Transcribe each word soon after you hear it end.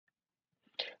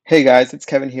Hey guys, it's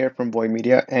Kevin here from Void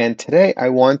Media, and today I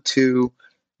want to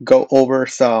go over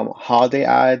some holiday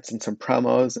ads and some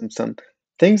promos and some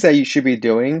things that you should be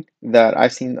doing that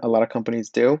I've seen a lot of companies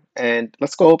do. And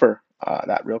let's go over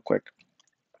that real quick.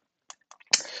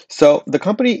 So the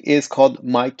company is called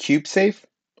MyCubeSafe.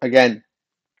 Again,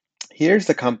 here's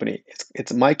the company.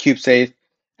 It's MyCubeSafe.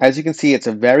 As you can see, it's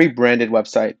a very branded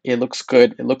website. It looks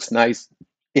good. It looks nice.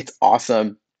 It's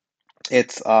awesome.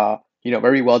 It's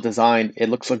very well designed. It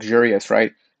looks luxurious,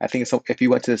 right? I think so. If you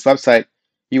went to this website,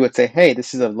 you would say, "Hey,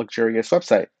 this is a luxurious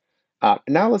website."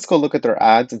 Now let's go look at their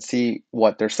ads and see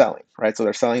what they're selling, right? So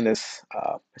they're selling this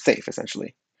safe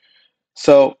essentially.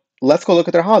 So let's go look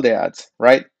at their holiday ads,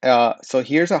 right? So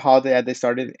here's a holiday ad they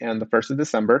started on the 1st of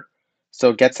December.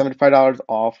 So get $75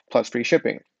 off plus free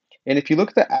shipping. And if you look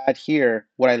at the ad here,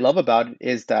 what I love about it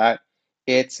is that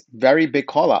it's very big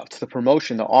call out to the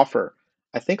promotion, the offer.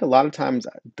 I think a lot of times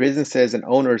businesses and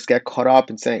owners get caught up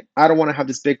in saying, I don't want to have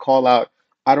this big call out.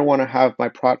 I don't want to have my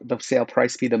product, the sale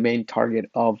price be the main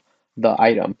target of the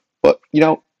item. But,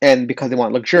 and because they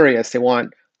want luxurious, they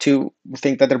want to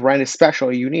think that their brand is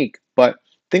special, unique. But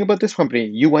think about this company.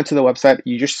 You went to the website,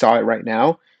 you just saw it right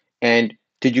now. And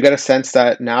did you get a sense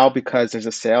that now because there's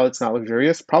a sale, it's not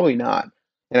luxurious? Probably not.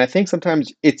 And I think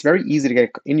sometimes it's very easy to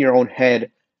get in your own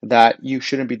head that you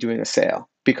shouldn't be doing a sale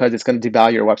because it's going to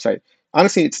devalue your website.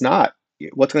 Honestly, it's not.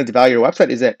 What's going to devalue your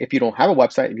website is that if you don't have a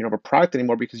website, if you don't have a product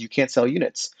anymore because you can't sell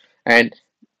units. And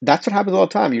that's what happens all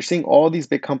the time. You're seeing all these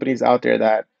big companies out there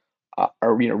that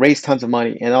or raise tons of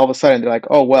money, and all of a sudden they're like,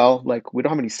 oh well, like we don't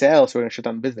have any sales, so we're gonna shut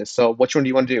down the business. So which one do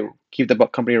you want to do? Keep the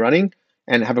company running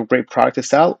and have a great product to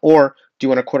sell, or do you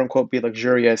want to quote unquote be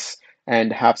luxurious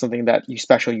and have something that you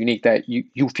special, unique, that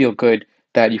you feel good,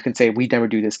 that you can say we never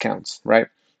do discounts, right?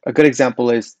 A good example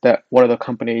is that one of the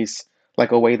companies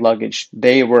like Away Luggage,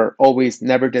 they were always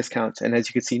never discounts, and as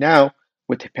you can see now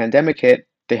with the pandemic hit,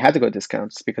 they had to go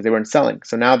discounts because they weren't selling.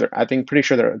 So now they're, I think, pretty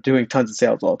sure they're doing tons of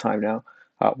sales all the time now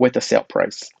with the sale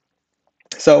price.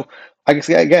 So I guess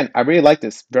again, I really like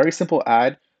this. Very simple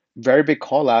ad, very big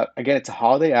call out. Again, it's a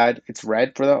holiday ad. It's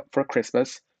red for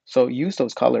Christmas. So use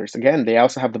those colors. Again, they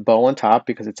also have the bow on top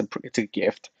because it's a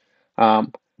gift.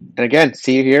 Um, and again,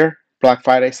 see here, Black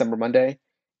Friday, Cyber Monday.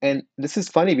 And this is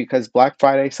funny because Black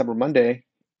Friday, Cyber Monday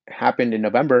happened in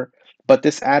November, but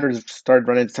this ad was started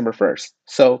running December 1st.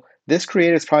 So this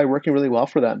creative is probably working really well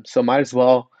for them. So might as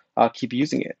well keep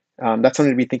using it. That's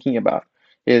something to be thinking about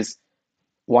is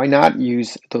why not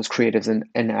use those creatives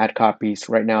and ad copies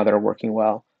right now that are working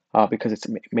well because it's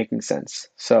making sense.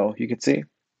 So you can see.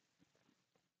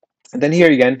 And then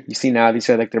here again, you see now these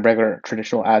are like the regular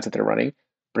traditional ads that they're running.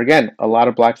 But again, a lot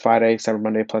of Black Friday, Cyber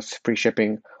Monday plus free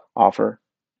shipping offer.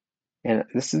 And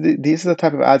these are the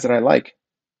type of ads that I like.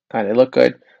 And they look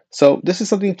good. So this is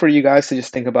something for you guys to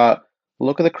just think about.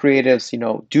 Look at the creatives,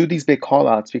 do these big call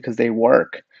outs because they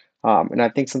work. And I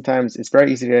think sometimes it's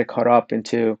very easy to get caught up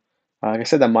into, like I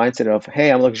said, that mindset of,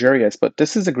 hey, I'm luxurious, but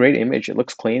this is a great image. It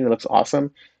looks clean, it looks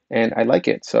awesome, and I like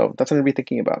it. So that's something to be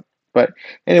thinking about. But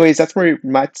anyways, that's my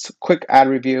quick ad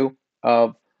review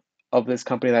of this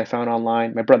company that I found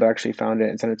online. My brother actually found it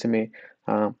and sent it to me.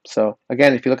 So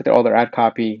again, if you look at all their ad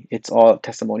copy, it's all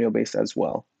testimonial based as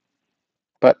well.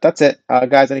 But that's it.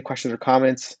 Guys, any questions or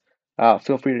comments,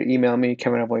 feel free to email me,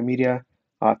 Kevin at Void Media.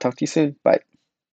 Talk to you soon. Bye.